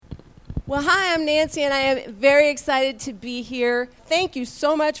Well, hi, I'm Nancy, and I am very excited to be here. Thank you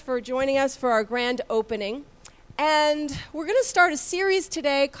so much for joining us for our grand opening. And we're going to start a series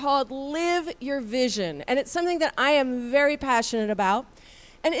today called Live Your Vision, and it's something that I am very passionate about.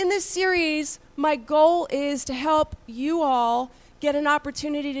 And in this series, my goal is to help you all get an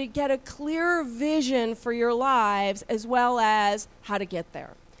opportunity to get a clearer vision for your lives as well as how to get there.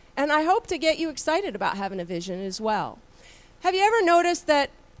 And I hope to get you excited about having a vision as well. Have you ever noticed that,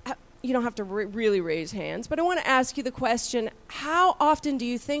 you don't have to really raise hands, but I want to ask you the question, how often do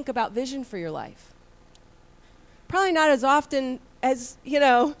you think about vision for your life? Probably not as often as,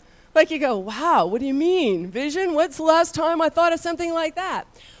 like you go, wow, what do you mean? Vision? What's the last time I thought of something like that?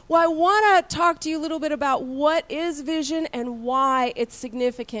 Well, I want to talk to you a little bit about what is vision and why it's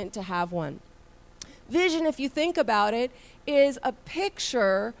significant to have one. Vision, if you think about it, is a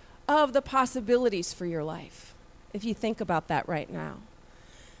picture of the possibilities for your life, if you think about that right now.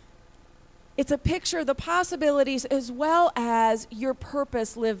 It's a picture of the possibilities as well as your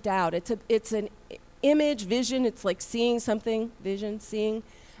purpose lived out. It's an image, vision. It's like seeing something, vision, seeing,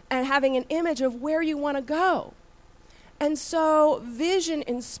 and having an image of where you want to go. And so vision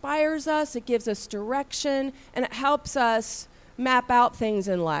inspires us, it gives us direction, and it helps us map out things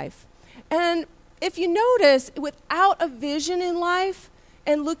in life. And if you notice, without a vision in life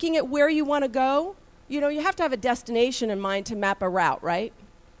and looking at where you want to go, you have to have a destination in mind to map a route, right?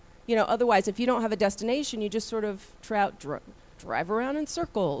 Otherwise, if you don't have a destination, you just sort of drive around in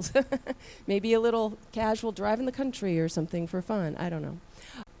circles. Maybe a little casual drive in the country or something for fun. I don't know.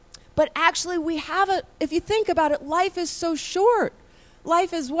 But actually, if you think about it, life is so short.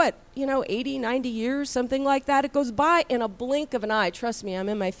 Life is 80, 90 years, something like that. It goes by in a blink of an eye. Trust me, I'm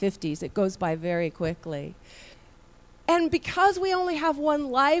in my 50s. It goes by very quickly. And because we only have one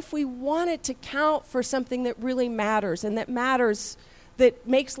life, we want it to count for something that really matters, and that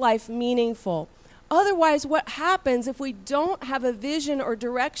makes life meaningful. Otherwise, what happens if we don't have a vision or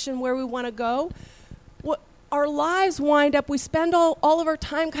direction where we want to go? Our lives wind up, we spend all of our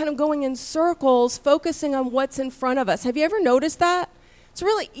time kind of going in circles, focusing on what's in front of us. Have you ever noticed that? It's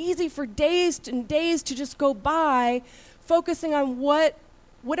really easy for days and days to just go by, focusing on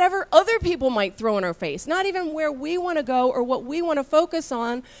whatever other people might throw in our face, not even where we want to go or what we want to focus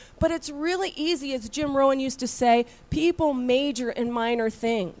on, but it's really easy, as Jim Rohn used to say, people major in minor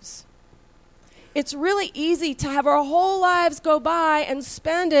things. It's really easy to have our whole lives go by and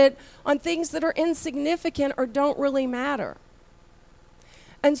spend it on things that are insignificant or don't really matter.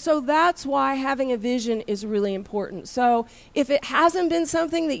 And so that's why having a vision is really important. So if it hasn't been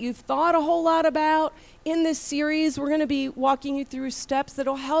something that you've thought a whole lot about, in this series, we're going to be walking you through steps that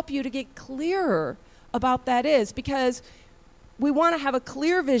will help you to get clearer about that is, because we want to have a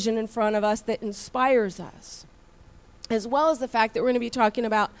clear vision in front of us that inspires us, as well as the fact that we're going to be talking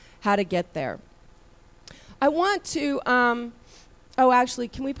about how to get there. I want to, actually,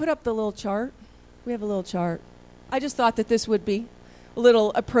 can we put up the little chart? We have a little chart. I just thought that this would be a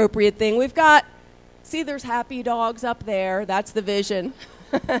little appropriate thing. We've got, there's happy dogs up there. That's the vision.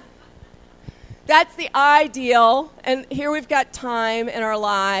 That's the ideal. And here we've got time in our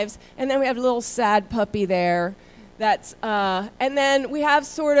lives. And then we have a little sad puppy there. And then we have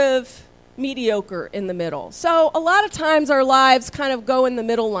sort of mediocre in the middle. So a lot of times our lives kind of go in the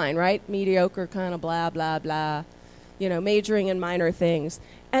middle line, right? Mediocre, kind of blah, blah, blah, majoring in minor things.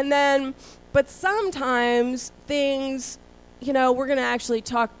 And then, but sometimes things, we're going to actually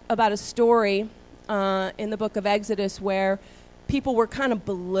talk about a story in the book of Exodus where people were kind of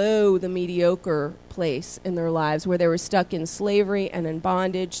below the mediocre place in their lives, where they were stuck in slavery and in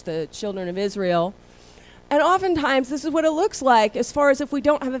bondage, the children of Israel. And oftentimes, this is what it looks like as far as if we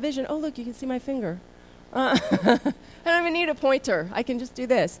don't have a vision. Oh, look, you can see my finger. I don't even need a pointer. I can just do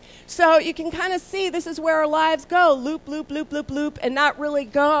this. So you can kind of see this is where our lives go, loop, loop, loop, loop, loop, and not really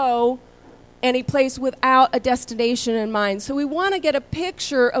go any place without a destination in mind. So we want to get a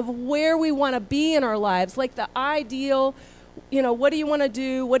picture of where we want to be in our lives, like the ideal, what do you want to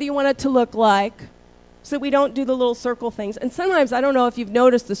do? What do you want it to look like? So we don't do the little circle things. And sometimes, I don't know if you've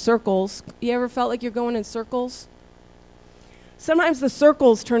noticed the circles. You ever felt like you're going in circles? Sometimes the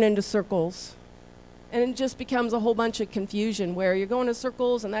circles turn into circles. And it just becomes a whole bunch of confusion where you're going in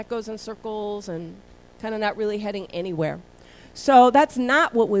circles and that goes in circles and kind of not really heading anywhere. So that's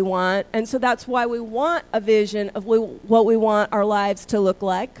not what we want. And so that's why we want a vision of what we want our lives to look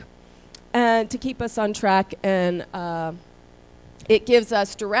like and to keep us on track. And it gives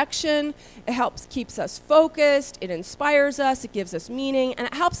us direction. It keeps us focused. It inspires us. It gives us meaning. And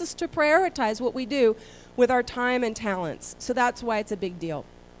it helps us to prioritize what we do with our time and talents. So that's why it's a big deal.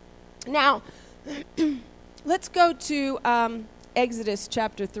 Now, let's go to Exodus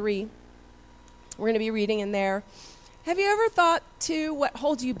chapter 3. We're going to be reading in there. Have you ever thought, too, what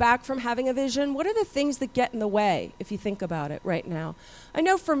holds you back from having a vision? What are the things that get in the way, if you think about it right now? I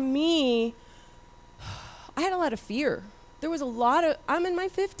know for me, I had a lot of fear. There was I'm in my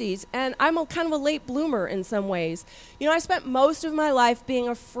 50s, and I'm kind of a late bloomer in some ways. You know, I spent most of my life being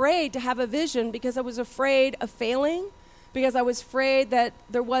afraid to have a vision because I was afraid of failing, because I was afraid that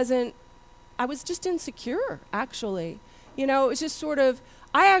I was just insecure, actually. You know, it was just sort of,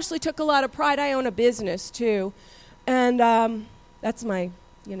 I actually took a lot of pride. I own a business, too. And that's my,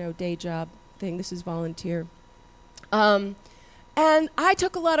 day job thing. This is volunteer. And I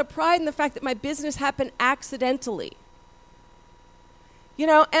took a lot of pride in the fact that my business happened accidentally.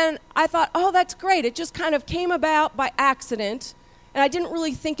 And I thought, oh, that's great. It just kind of came about by accident, and I didn't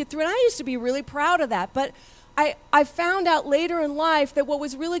really think it through. And I used to be really proud of that. But I found out later in life that what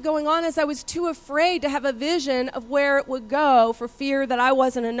was really going on is I was too afraid to have a vision of where it would go for fear that I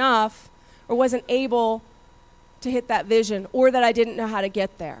wasn't enough or wasn't able to hit that vision, or that I didn't know how to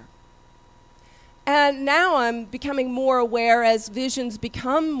get there. And now I'm becoming more aware as visions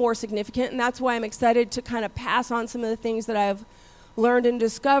become more significant, and that's why I'm excited to kind of pass on some of the things that I've learned and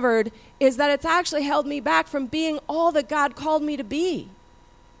discovered, is that it's actually held me back from being all that God called me to be.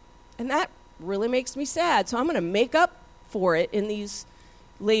 And that really makes me sad. So I'm going to make up for it in these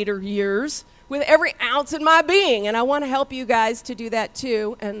later years with every ounce in my being. And I want to help you guys to do that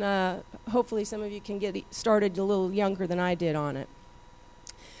too. And hopefully some of you can get started a little younger than I did on it.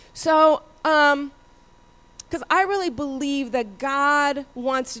 So, because I really believe that God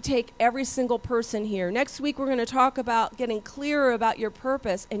wants to take every single person here. Next week we're going to talk about getting clearer about your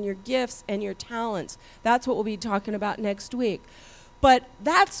purpose and your gifts and your talents. That's what we'll be talking about next week. But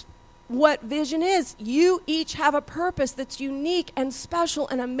that's what vision is. You each have a purpose that's unique and special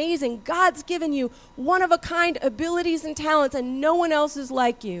and amazing. God's given you one-of-a-kind abilities and talents, and no one else is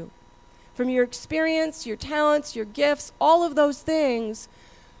like you. From your experience, your talents, your gifts, all of those things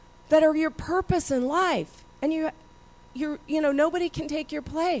that are your purpose in life. And nobody can take your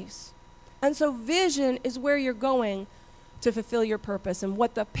place. And so vision is where you're going to fulfill your purpose and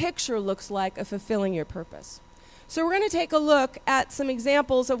what the picture looks like of fulfilling your purpose. So we're going to take a look at some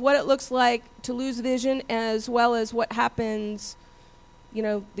examples of what it looks like to lose vision, as well as what happens,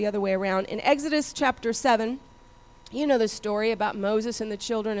 the other way around. In Exodus chapter 7, you know the story about Moses and the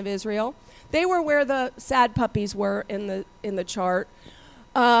children of Israel. They were where the sad puppies were in the chart.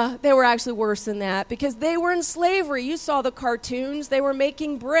 They were actually worse than that because they were in slavery. You saw the cartoons. They were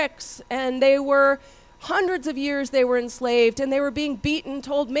making bricks, and they were hundreds of years they were enslaved, and they were being beaten,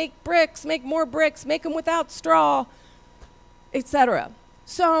 told, make bricks, make more bricks, make them without straw, etc.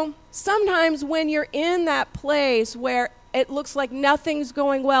 So sometimes when you're in that place where it looks like nothing's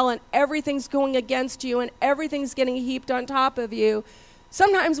going well and everything's going against you and everything's getting heaped on top of you,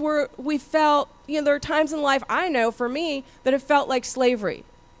 sometimes we felt, there are times in life, I know for me, that it felt like slavery.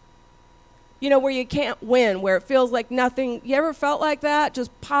 Where you can't win, where it feels like nothing. You ever felt like that? Just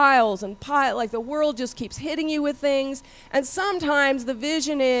piles and piles, like the world just keeps hitting you with things. And sometimes the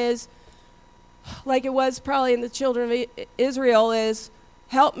vision is, like it was probably in the children of Israel, is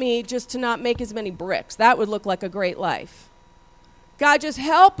help me just to not make as many bricks. That would look like a great life. God, just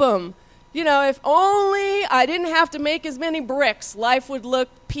help them. If only I didn't have to make as many bricks, life would look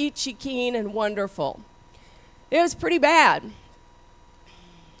peachy keen and wonderful. It was pretty bad.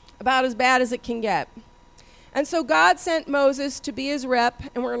 About as bad as it can get. And so God sent Moses to be his rep,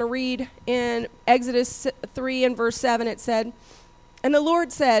 and we're going to read in Exodus 3 and verse 7, it said, "And the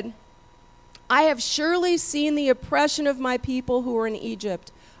Lord said, I have surely seen the oppression of my people who are in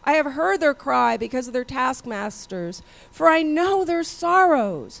Egypt. I have heard their cry because of their taskmasters, for I know their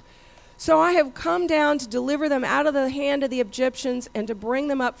sorrows. So I have come down to deliver them out of the hand of the Egyptians and to bring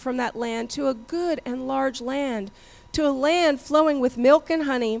them up from that land to a good and large land, to a land flowing with milk and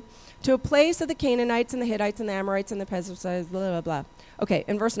honey, to a place of the Canaanites and the Hittites and the Amorites and the Perizzites, blah, blah, blah." Okay,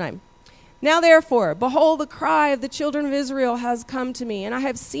 in verse 9. "Now therefore, behold, the cry of the children of Israel has come to me, and I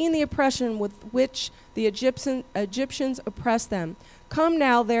have seen the oppression with which the Egyptians oppress them. Come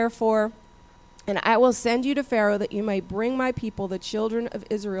now, therefore, and I will send you to Pharaoh that you may bring my people, the children of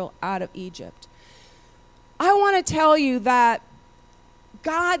Israel, out of Egypt." I want to tell you that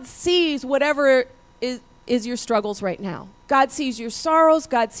God sees whatever is your struggles right now. God sees your sorrows.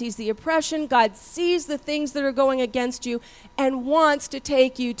 God sees the oppression. God sees the things that are going against you and wants to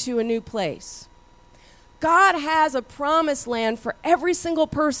take you to a new place. God has a promised land for every single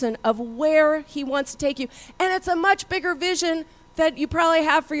person of where he wants to take you. And it's a much bigger vision that you probably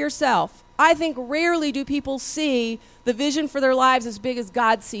have for yourself. I think rarely do people see the vision for their lives as big as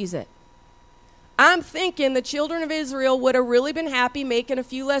God sees it. I'm thinking the children of Israel would have really been happy making a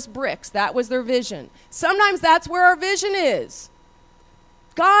few less bricks. That was their vision. Sometimes that's where our vision is.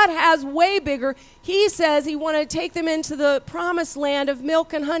 God has way bigger. He says he wanted to take them into the promised land of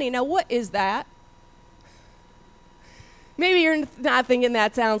milk and honey. Now, what is that? Maybe you're not thinking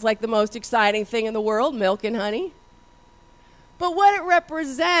that sounds like the most exciting thing in the world, milk and honey. But what it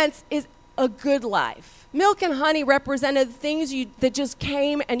represents is a good life. Milk and honey represented things that just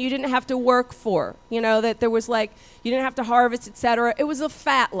came and you didn't have to work for. You know, that there was like, you didn't have to harvest, etc. It was a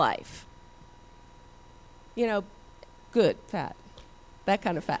fat life. You know, good, fat. That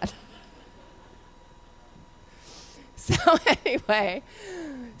kind of fat. So anyway,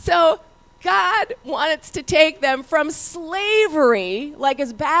 God wants to take them from slavery, like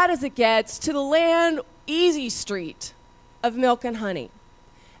as bad as it gets, to the land easy street of milk and honey.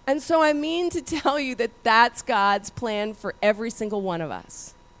 And so I mean to tell you that that's God's plan for every single one of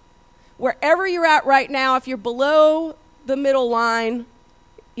us. Wherever you're at right now, if you're below the middle line,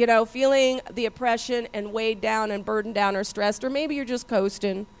 you know, feeling the oppression and weighed down and burdened down or stressed, or maybe you're just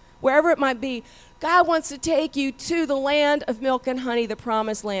coasting, wherever it might be, God wants to take you to the land of milk and honey, the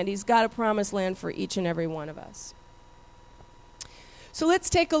promised land. He's got a promised land for each and every one of us. So let's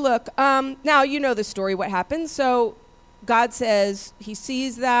take a look. Now, you know the story, what happens. So God says he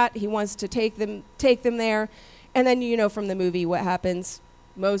sees that. He wants to take them there. And then you know from the movie what happens.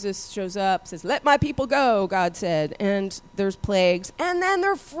 Moses shows up, says, "Let my people go," God said. And there's plagues. And then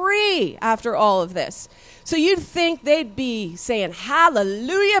they're free after all of this. So you'd think they'd be saying,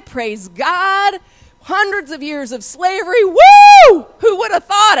 "Hallelujah, praise God. Hundreds of years of slavery. Woo! Who would have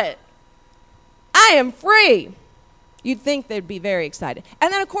thought it? I am free." You'd think they'd be very excited.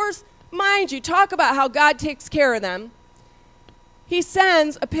 And then, of course, mind you, talk about how God takes care of them. He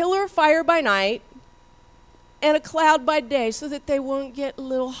sends a pillar of fire by night and a cloud by day so that they won't get a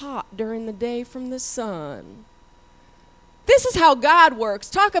little hot during the day from the sun. This is how God works.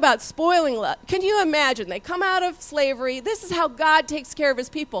 Talk about spoiling love. Can you imagine? They come out of slavery. This is how God takes care of his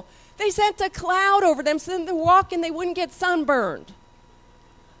people. They sent a cloud over them so that they're walking, they wouldn't get sunburned.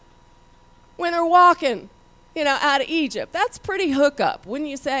 When they're walking, you know, out of Egypt. That's pretty hookup, wouldn't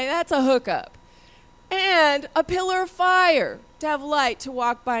you say? That's a hookup. And a pillar of fire to have light to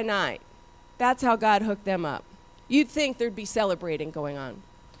walk by night. That's how God hooked them up. You'd think there'd be celebrating going on.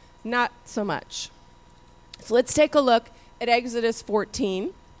 Not so much. So let's take a look at Exodus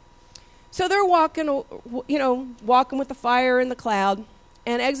 14. So they're walking, walking with the fire and the cloud.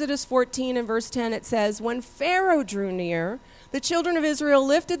 And Exodus 14 and verse 10, it says, "When Pharaoh drew near, the children of Israel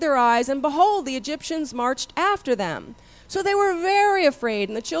lifted their eyes, and behold, the Egyptians marched after them. So they were very afraid,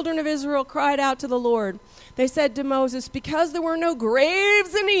 and the children of Israel cried out to the Lord. They said to Moses, 'Because there were no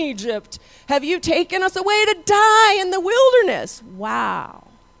graves in Egypt, have you taken us away to die in the wilderness?'" Wow.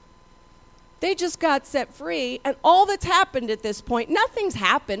 They just got set free, and all that's happened at this point, nothing's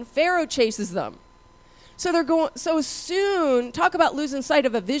happened. Pharaoh chases them. So they're going, so soon, talk about losing sight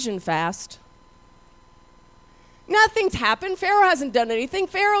of a vision fast. Nothing's happened. Pharaoh hasn't done anything.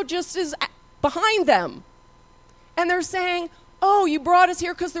 Pharaoh just is behind them. And they're saying, "Oh, you brought us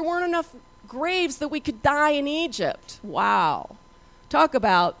here because there weren't enough graves that we could die in Egypt." Wow. Talk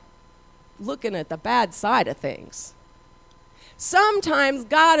about looking at the bad side of things. Sometimes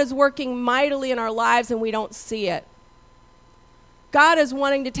God is working mightily in our lives and we don't see it. God is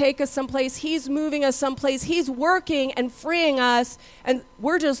wanting to take us someplace. He's moving us someplace. He's working and freeing us, and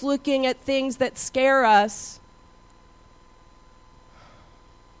we're just looking at things that scare us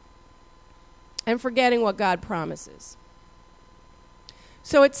and forgetting what God promises.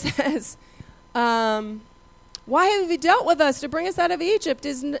 So it says, "Why have you dealt with us to bring us out of Egypt?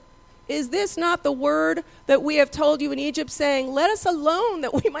 Is this not the word that we have told you in Egypt, saying, 'Let us alone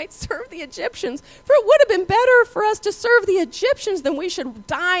that we might serve the Egyptians'? For it would have been better for us to serve the Egyptians than we should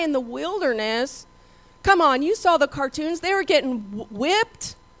die in the wilderness." Come on, you saw the cartoons. They were getting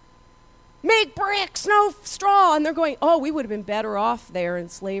whipped. Make bricks, no straw. And they're going, "Oh, we would have been better off there in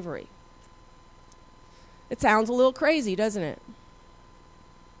slavery." It sounds a little crazy, doesn't it?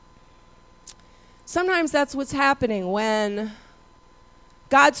 Sometimes that's what's happening when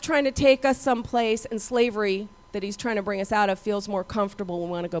God's trying to take us someplace and slavery that he's trying to bring us out of feels more comfortable. We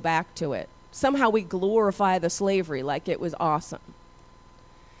want to go back to it. Somehow we glorify the slavery like it was awesome.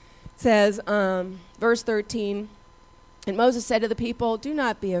 It says, verse 13, "And Moses said to the people, 'Do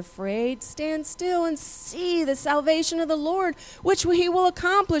not be afraid. Stand still and see the salvation of the Lord, which he will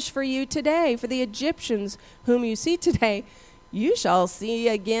accomplish for you today. For the Egyptians whom you see today, you shall see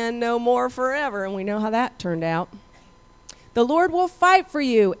again no more forever.'" And we know how that turned out. "The Lord will fight for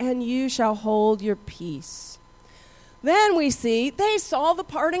you, and you shall hold your peace. Then we see they saw the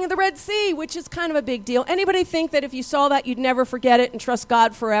parting of the Red Sea, which is kind of a big deal. Anybody think that if you saw that, you'd never forget it and trust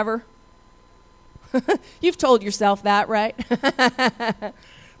God forever? You've told yourself that, right?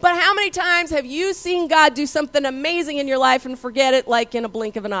 But how many times have you seen God do something amazing in your life and forget it like in a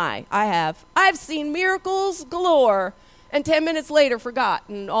blink of an eye? I have. I've seen miracles galore and 10 minutes later forgot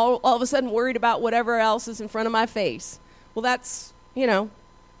and all of a sudden worried about whatever else is in front of my face. Well, that's,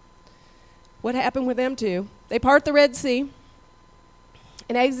 what happened with them too. They part the Red Sea.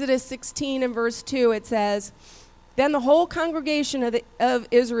 In Exodus 16 and verse 2, it says, "Then the whole congregation of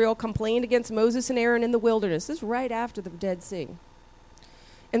Israel complained against Moses and Aaron in the wilderness." This is right after the Dead Sea.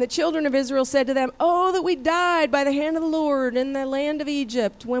 "And the children of Israel said to them, 'Oh, that we died by the hand of the Lord in the land of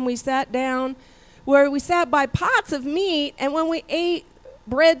Egypt, when we sat down, where we sat by pots of meat, and when we ate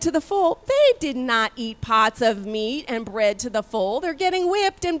bread to the full.'" They did not eat pots of meat and bread to the full. They're getting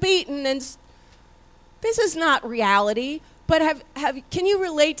whipped and beaten, and this is not reality. But can you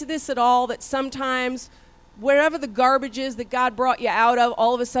relate to this at all, that sometimes wherever the garbage is that God brought you out of,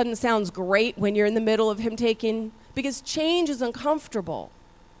 all of a sudden sounds great when you're in the middle of him because change is uncomfortable.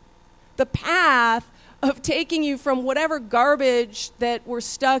 The path of taking you from whatever garbage that we're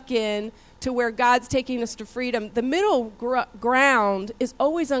stuck in to where God's taking us to freedom, the middle ground is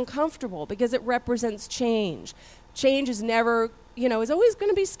always uncomfortable because it represents change. Change is never, is always going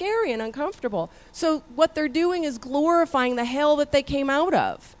to be scary and uncomfortable. So what they're doing is glorifying the hell that they came out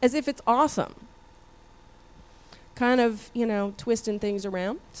of, as if it's awesome. Kind of, twisting things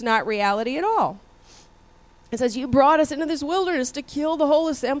around. It's not reality at all. It says, "You brought us into this wilderness to kill the whole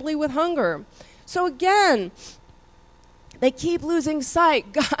assembly with hunger." So again, they keep losing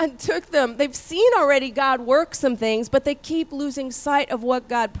sight. God took them. They've seen already God work some things, but they keep losing sight of what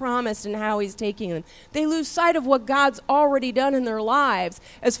God promised and how he's taking them. They lose sight of what God's already done in their lives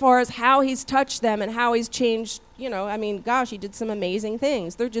as far as how he's touched them and how he's changed. He did some amazing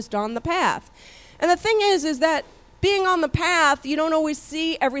things. They're just on the path. And the thing is that being on the path, you don't always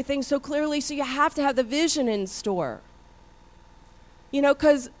see everything so clearly, so you have to have the vision in store.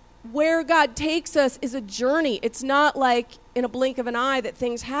 Because where God takes us is a journey. It's not like in a blink of an eye that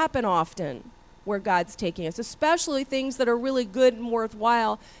things happen often where God's taking us, especially things that are really good and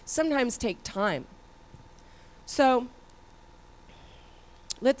worthwhile, sometimes take time. So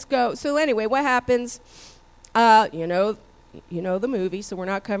let's go. So anyway, what happens? The movie, so we're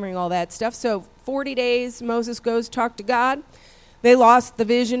not covering all that stuff. So 40 days, Moses goes talk to God. They lost the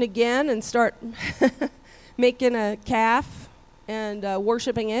vision again and start making a calf and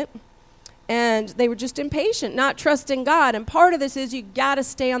worshiping it. And they were just impatient, not trusting God. And part of this is you got to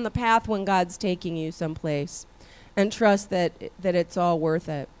stay on the path when God's taking you someplace and trust that it's all worth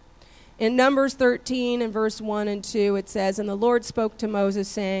it. In Numbers 13 and verse 1 and 2, it says, "And the Lord spoke to Moses,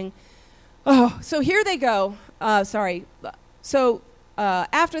 saying," so here they go. So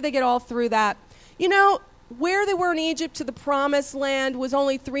after they get all through that, where they were in Egypt to the promised land was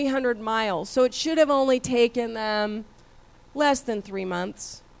only 300 miles. So it should have only taken them less than 3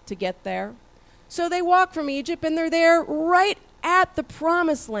 months to get there. So they walk from Egypt and they're there right at the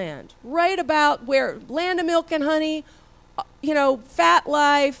promised land, right about where land of milk and honey, fat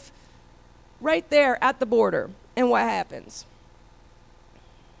life, right there at the border. And what happens?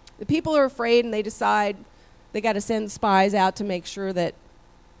 The people are afraid and they decide they got to send spies out to make sure that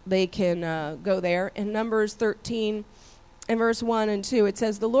they can go there. In Numbers 13 and verse 1 and 2, it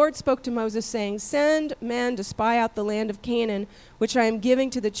says, "The Lord spoke to Moses, saying, 'Send men to spy out the land of Canaan, which I am giving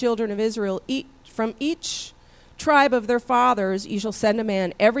to the children of Israel. From each tribe of their fathers you shall send a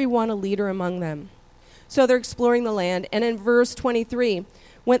man, every one a leader among them.'" So they're exploring the land. And in verse 23,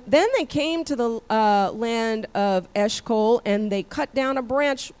 then they came to the land of Eshcol, and they cut down a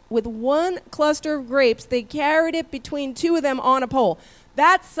branch with one cluster of grapes. They carried it between two of them on a pole.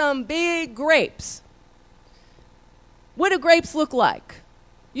 That's some big grapes. What do grapes look like?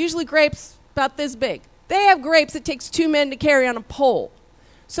 Usually grapes about this big. They have grapes it takes 2 men to carry on a pole.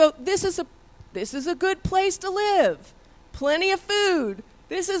 So this is a good place to live. Plenty of food.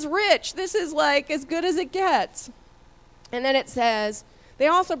 This is rich. This is like as good as it gets. And then it says, they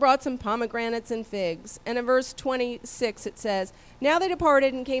also brought some pomegranates and figs. And in verse 26 it says, "Now they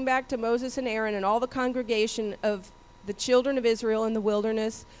departed and came back to Moses and Aaron and all the congregation of the children of Israel in the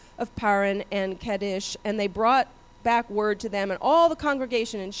wilderness of Paran and Kadesh, and they brought back word to them and all the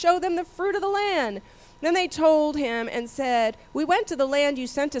congregation and showed them the fruit of the land. Then they told him and said, 'We went to the land you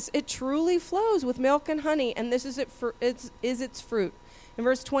sent us. It truly flows with milk and honey, and this is its fruit.'" In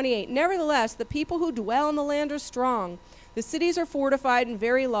verse 28, "Nevertheless, the people who dwell in the land are strong. The cities are fortified and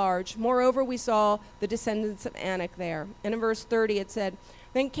very large. Moreover, we saw the descendants of Anak there." And in verse 30 it said,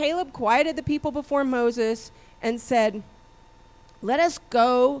 "Then Caleb quieted the people before Moses and said, "Let us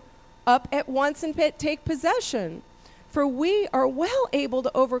go up at once and take possession, for we are well able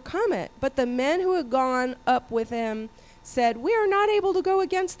to overcome it." But the men who had gone up with him said, "We are not able to go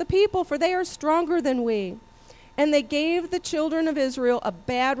against the people, for they are stronger than we." And they gave the children of Israel a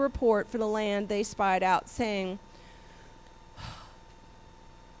bad report for the land they spied out, saying,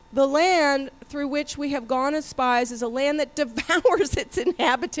 "The land through which we have gone as spies is a land that devours its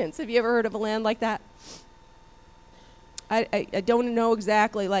inhabitants." Have you ever heard of a land like that? I don't know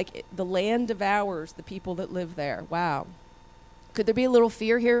exactly, like the land devours the people that live there. Wow. Could there be a little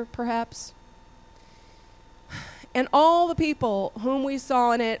fear here, perhaps? "And all the people whom we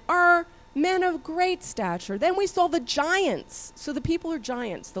saw in it are men of great stature. Then we saw the giants." So the people are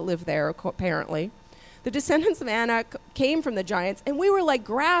giants that live there, apparently. "The descendants of Anak came from the giants, and we were like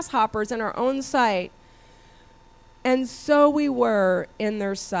grasshoppers in our own sight. And so we were in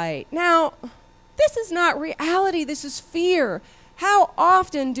their sight." Now, this is not reality. This is fear. How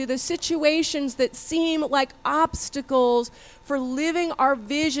often do the situations that seem like obstacles for living our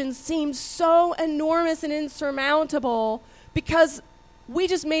vision seem so enormous and insurmountable because we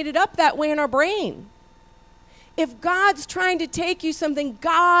just made it up that way in our brain? If God's trying to take you something,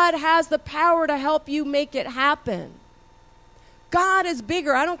 God has the power to help you make it happen. God is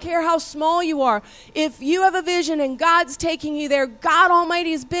bigger. I don't care how small you are. If you have a vision and God's taking you there, God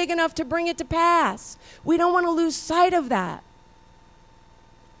Almighty is big enough to bring it to pass. We don't want to lose sight of that.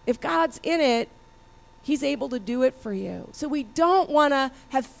 If God's in it, He's able to do it for you. So we don't want to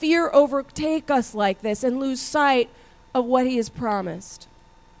have fear overtake us like this and lose sight of what He has promised.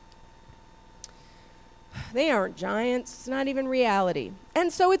 They aren't giants. It's not even reality.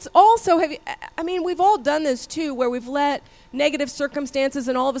 And so it's also, we've all done this too, where we've let negative circumstances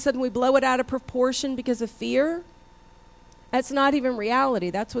and all of a sudden we blow it out of proportion because of fear. That's not even reality.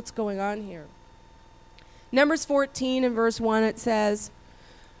 That's what's going on here. Numbers 14 and verse 1, it says,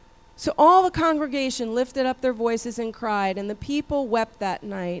 "So all the congregation lifted up their voices and cried, and the people wept that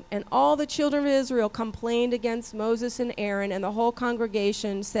night. And all the children of Israel complained against Moses and Aaron, and the whole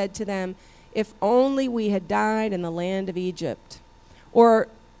congregation said to them, 'If only we had died in the land of Egypt.' Or,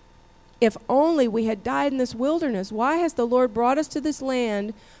 'If only we had died in this wilderness. Why has the Lord brought us to this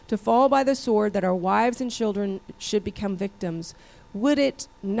land to fall by the sword, that our wives and children should become victims? Would it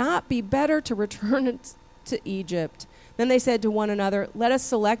not be better to return to Egypt?' Then they said to one another, 'Let us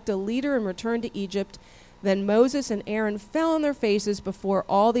select a leader and return to Egypt.' Then Moses and Aaron fell on their faces before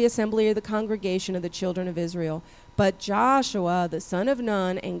all the assembly of the congregation of the children of Israel. But Joshua, the son of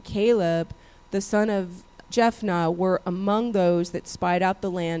Nun, and Caleb, the son of Jephunneh, were among those that spied out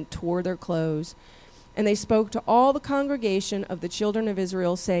the land, tore their clothes. And they spoke to all the congregation of the children of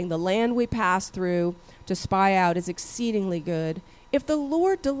Israel, saying, 'The land we passed through to spy out is exceedingly good. If the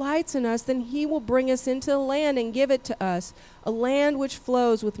Lord delights in us, then He will bring us into the land and give it to us, a land which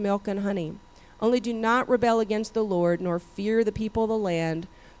flows with milk and honey. Only do not rebel against the Lord, nor fear the people of the land,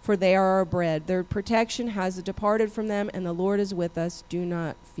 for they are our bread. Their protection has departed from them, and the Lord is with us. Do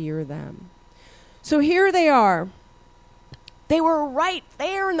not fear them.'" So here they are. They were right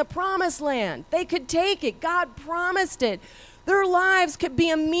there in the promised land. They could take it. God promised it. Their lives could be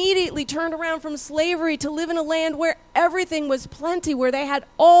immediately turned around from slavery to live in a land where everything was plenty, where they had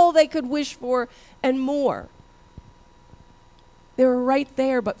all they could wish for and more. They were right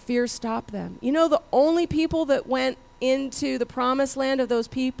there, but fear stopped them. You know, the only people that went into the promised land of those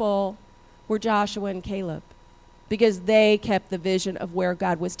people were Joshua and Caleb, because they kept the vision of where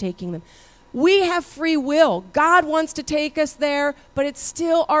God was taking them. We have free will. God wants to take us there, but it's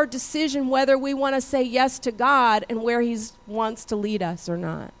still our decision whether we want to say yes to God and where He wants to lead us or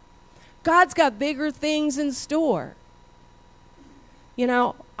not. God's got bigger things in store. You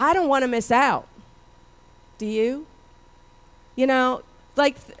know, I don't want to miss out. Do you? You know,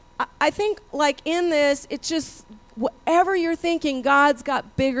 I think in this, it's just whatever you're thinking, God's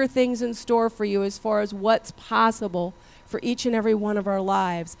got bigger things in store for you as far as what's possible for each and every one of our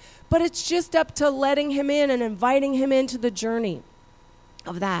lives. But it's just up to letting Him in and inviting Him into the journey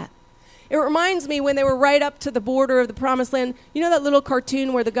of that. It reminds me when they were right up to the border of the promised land. You know that little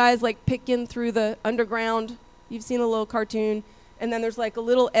cartoon where the guy's picking through the underground? You've seen a little cartoon. And then there's a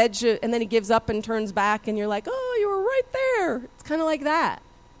little edge, and then he gives up and turns back, and you're like, oh, you were right there. It's kind of like that.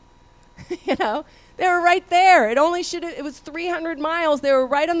 You know? They were right there. It was 300 miles. They were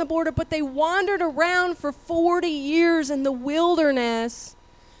right on the border, but they wandered around for 40 years in the wilderness.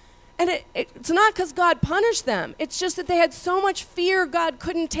 And it's not because God punished them. It's just that they had so much fear God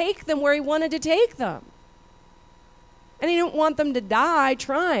couldn't take them where He wanted to take them. And he didn't want them to die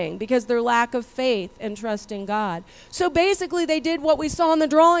trying because their lack of faith and trust in God. So basically they did what we saw in the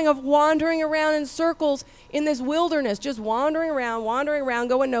drawing of wandering around in circles in this wilderness, just wandering around,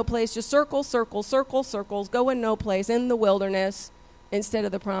 going no place, just circles, going no place in the wilderness instead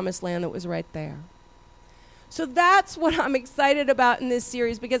of the promised land that was right there. So that's what I'm excited about in this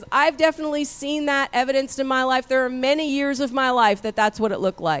series, because I've definitely seen that evidenced in my life. There are many years of my life that's what it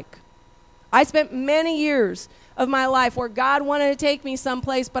looked like. I spent many years of my life where God wanted to take me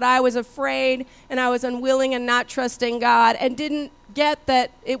someplace, but I was afraid and I was unwilling and not trusting God and didn't get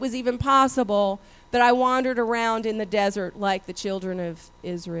that it was even possible that I wandered around in the desert like the children of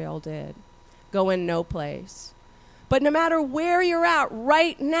Israel did, going no place. But no matter where you're at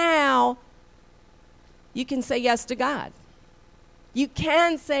right now, you can say yes to God. You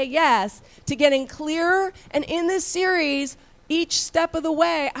can say yes to getting clearer. And in this series, each step of the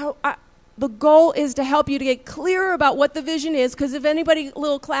way, the goal is to help you to get clearer about what the vision is, because if anybody a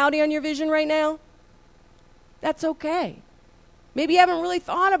little cloudy on your vision right now, that's okay. Maybe you haven't really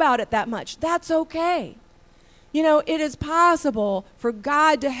thought about it that much. That's okay. You know, it is possible for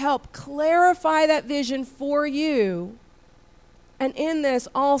God to help clarify that vision for you, and in this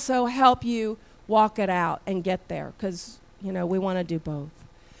also help you walk it out and get there, because, you know, we want to do both.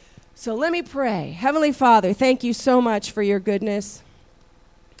 So let me pray. Heavenly Father, thank you so much for your goodness.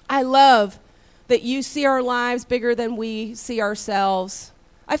 I love that you see our lives bigger than we see ourselves.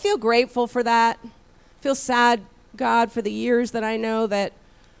 I feel grateful for that. I feel sad, God, for the years that I know that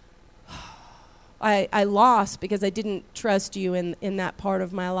I lost because I didn't trust you in that part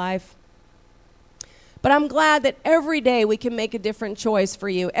of my life. But I'm glad that every day we can make a different choice for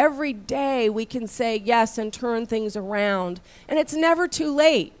you. Every day we can say yes and turn things around. And it's never too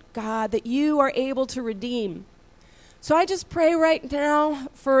late, God, that you are able to redeem. So I just pray right now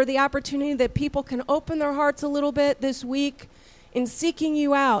for the opportunity that people can open their hearts a little bit this week in seeking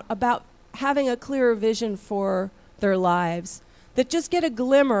you out about having a clearer vision for their lives. That just get a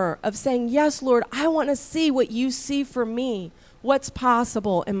glimmer of saying, yes, Lord, I want to see what you see for me, what's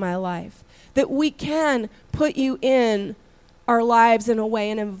possible in my life. That we can put you in our lives in a way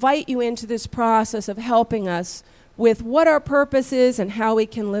and invite you into this process of helping us with what our purpose is and how we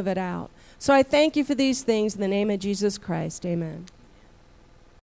can live it out. So I thank you for these things in the name of Jesus Christ. Amen.